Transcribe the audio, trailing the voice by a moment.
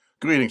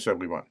Greetings,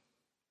 everyone,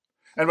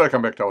 and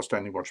welcome back to our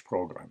Standing Watch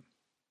program.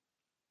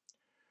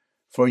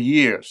 For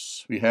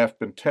years, we have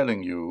been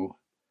telling you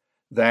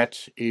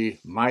that a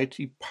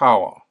mighty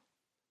power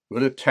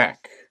will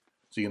attack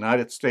the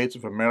United States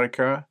of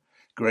America,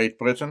 Great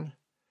Britain,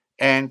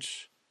 and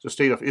the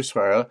State of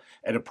Israel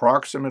at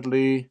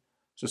approximately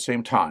the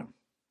same time.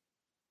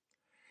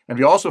 And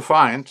we also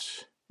find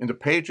in the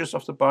pages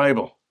of the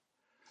Bible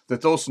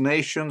that those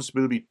nations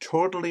will be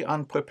totally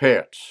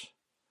unprepared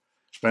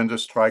when the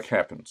strike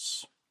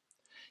happens.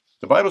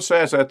 The Bible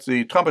says that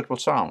the trumpet will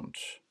sound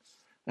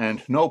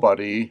and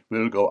nobody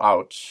will go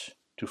out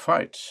to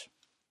fight.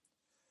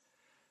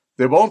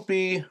 They won't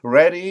be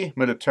ready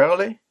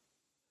militarily,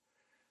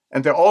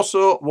 and they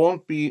also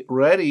won't be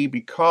ready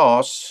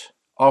because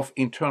of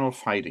internal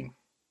fighting.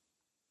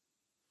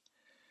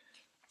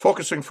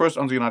 Focusing first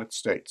on the United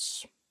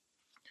States.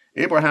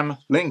 Abraham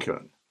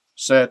Lincoln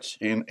said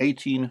in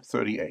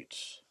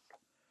 1838,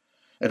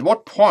 "At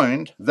what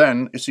point,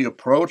 then, is the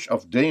approach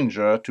of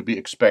danger to be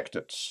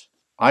expected?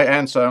 I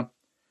answer,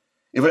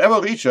 if it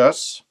ever reach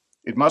us,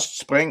 it must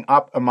spring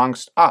up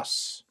amongst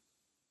us.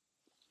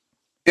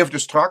 If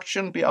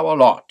destruction be our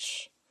lot,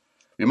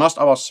 we must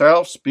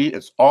ourselves be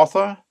its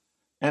author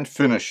and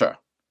finisher.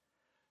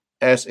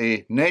 As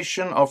a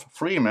nation of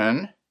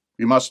freemen,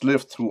 we must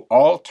live through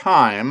all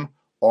time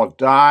or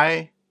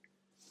die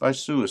by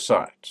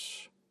suicide."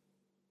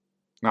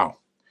 Now,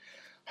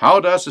 how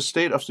does the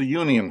State of the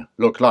Union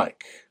look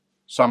like?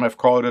 Some have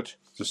called it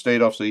the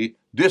State of the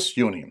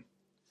Disunion.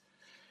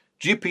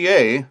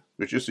 GPA,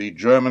 which is the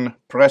German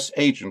press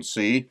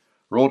agency,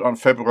 wrote on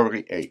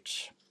February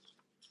 8.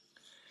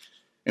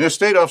 In the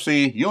State of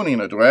the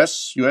Union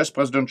address, US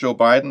President Joe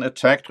Biden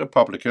attacked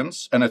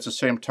Republicans and at the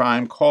same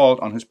time called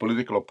on his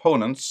political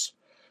opponents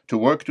to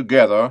work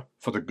together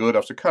for the good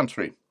of the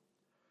country.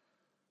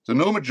 The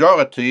new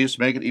majorities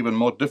make it even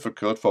more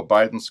difficult for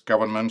Biden's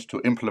government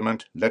to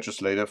implement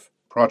legislative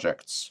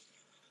projects.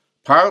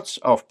 Parts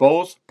of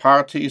both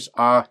parties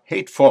are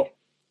hateful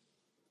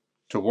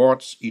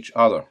towards each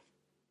other.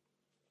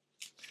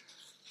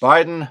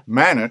 Biden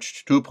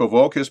managed to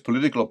provoke his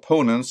political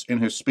opponents in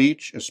his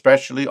speech,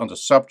 especially on the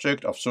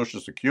subject of Social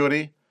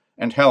Security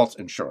and health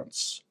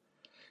insurance.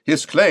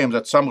 His claim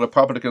that some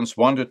Republicans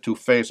wanted to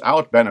phase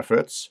out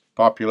benefits,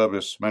 popular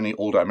with many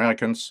older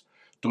Americans,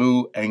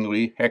 drew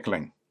angry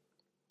heckling.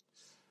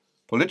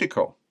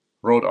 Politico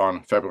wrote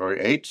on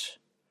February 8,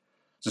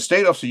 "The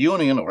State of the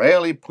Union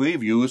rarely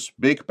previews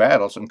big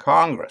battles in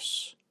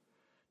Congress.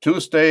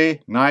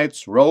 Tuesday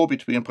night's row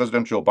between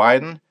President Joe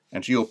Biden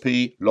and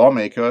GOP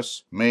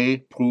lawmakers may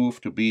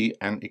prove to be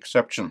an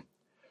exception,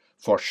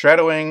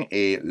 foreshadowing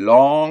a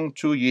long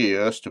 2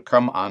 years to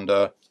come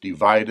under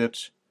divided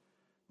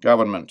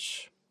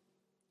government."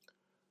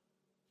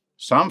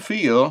 Some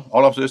feel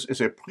all of this is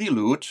a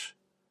prelude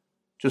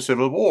to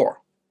civil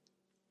war.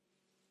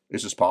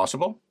 Is this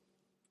possible?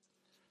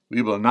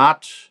 We will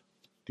not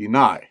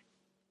deny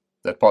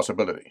that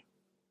possibility.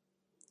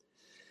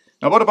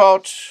 Now, what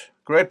about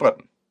Great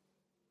Britain?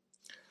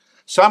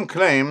 Some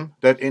claim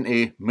that in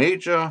a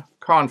major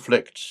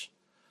conflict,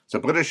 the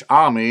British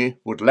Army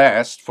would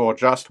last for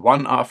just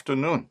one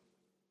afternoon.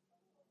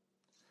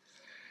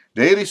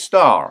 Daily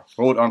Star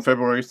wrote on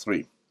February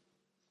 3,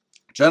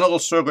 "General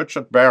Sir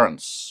Richard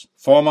Barrons,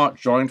 former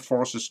Joint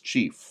Forces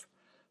chief,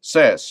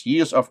 says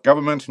years of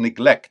government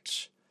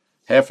neglect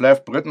have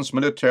left Britain's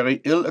military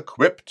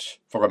ill-equipped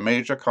for a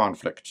major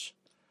conflict."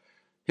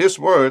 His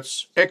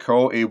words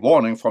echo a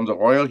warning from the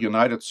Royal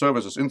United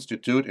Services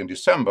Institute in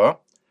December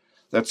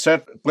that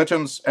said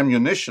Britain's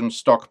ammunition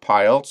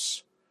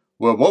stockpiles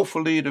were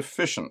woefully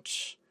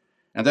deficient,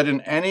 and that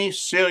in any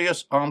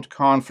serious armed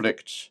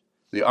conflict,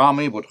 the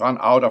army would run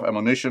out of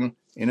ammunition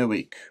in a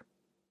week.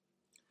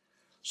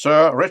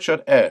 Sir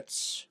Richard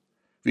adds,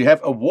 "We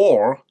have a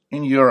war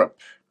in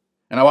Europe,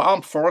 and our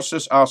armed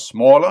forces are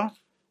smaller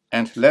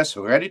and less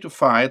ready to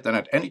fight than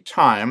at any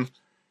time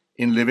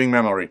in living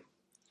memory."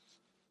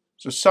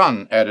 The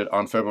Sun added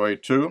on February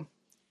 2,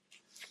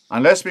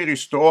 "Unless we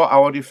restore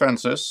our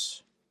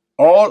defenses,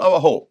 all our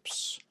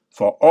hopes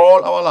for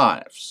all our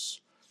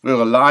lives will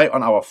rely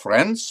on our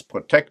friends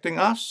protecting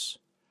us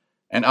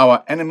and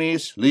our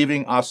enemies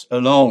leaving us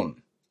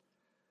alone.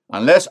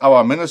 Unless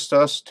our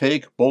ministers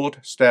take bold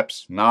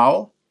steps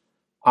now,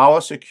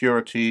 our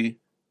security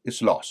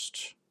is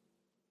lost."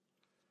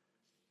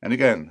 And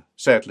again,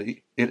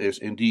 sadly, it is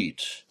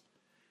indeed.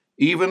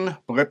 Even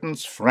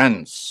Britain's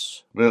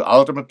friends will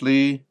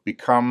ultimately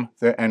become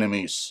their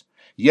enemies.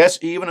 Yes,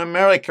 even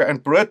America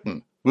and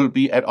Britain will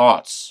be at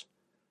odds.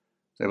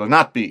 They will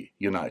not be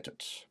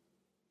united.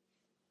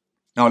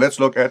 Now let's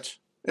look at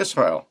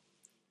Israel.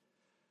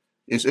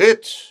 Is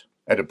it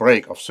at the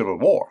brink of civil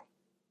war?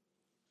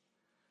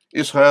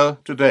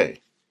 Israel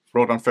Today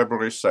wrote on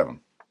February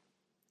 7.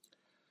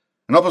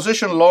 An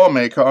opposition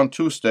lawmaker on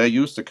Tuesday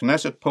used the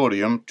Knesset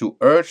podium to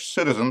urge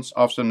citizens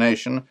of the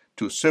nation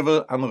to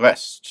civil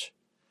unrest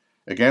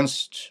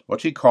against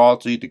what he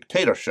called the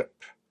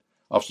dictatorship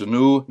of the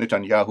new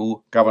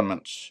Netanyahu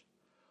government.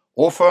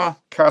 Ofer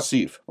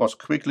Kasif was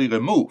quickly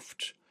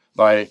removed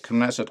by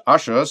Knesset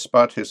ushers,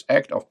 but his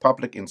act of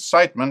public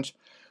incitement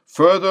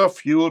further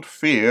fueled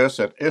fears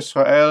that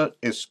Israel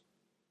is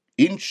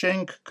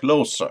inching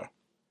closer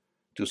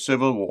to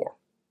civil war.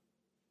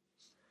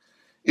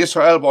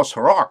 Israel was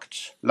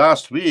rocked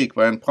last week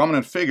when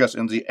prominent figures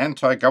in the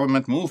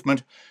anti-government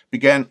movement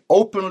began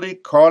openly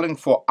calling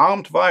for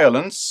armed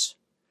violence,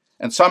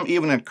 and some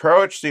even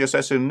encouraged the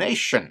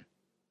assassination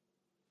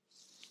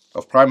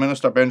of Prime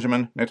Minister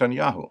Benjamin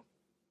Netanyahu.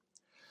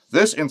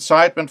 This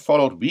incitement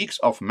followed weeks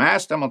of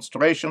mass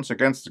demonstrations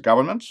against the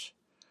government,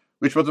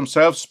 which were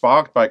themselves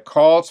sparked by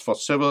calls for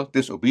civil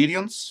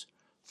disobedience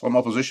from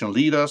opposition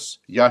leaders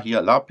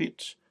Yair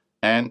Lapid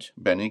and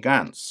Benny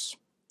Gantz.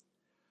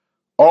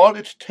 All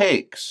it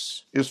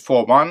takes is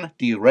for one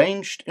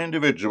deranged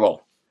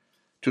individual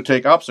to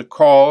take up the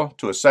call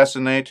to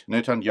assassinate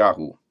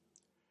Netanyahu.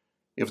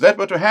 If that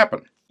were to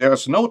happen, there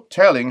is no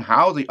telling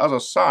how the other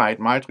side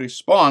might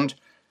respond,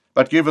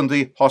 but given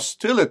the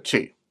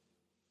hostility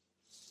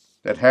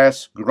that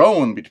has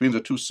grown between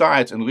the two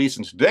sides in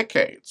recent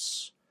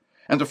decades,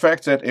 and the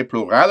fact that a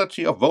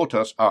plurality of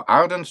voters are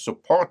ardent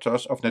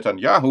supporters of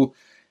Netanyahu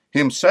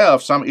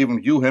himself, some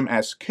even view him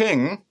as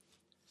king,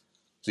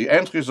 the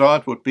end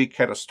result would be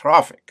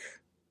catastrophic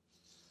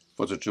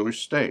for the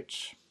Jewish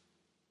state.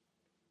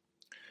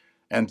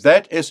 And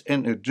that is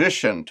in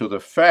addition to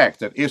the fact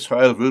that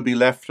Israel will be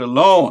left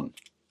alone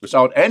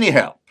without any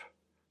help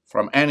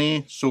from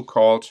any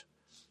so-called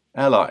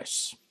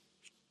allies.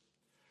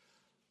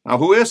 Now,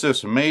 who is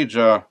this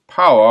major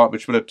power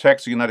which will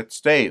attack the United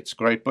States,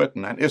 Great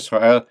Britain, and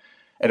Israel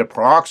at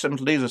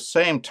approximately the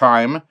same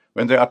time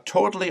when they are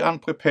totally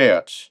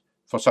unprepared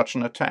for such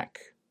an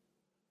attack?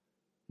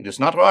 It is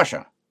not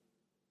Russia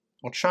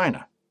or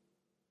China.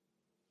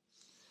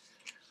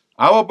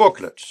 Our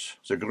booklet,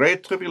 The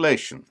Great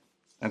Tribulation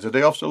and the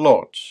Day of the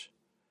Lord,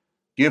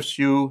 gives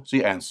you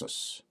the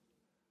answers.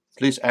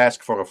 Please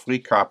ask for a free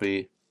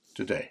copy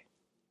today.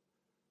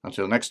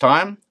 Until next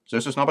time,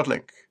 this is Norbert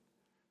Link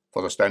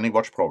for the Standing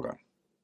Watch program.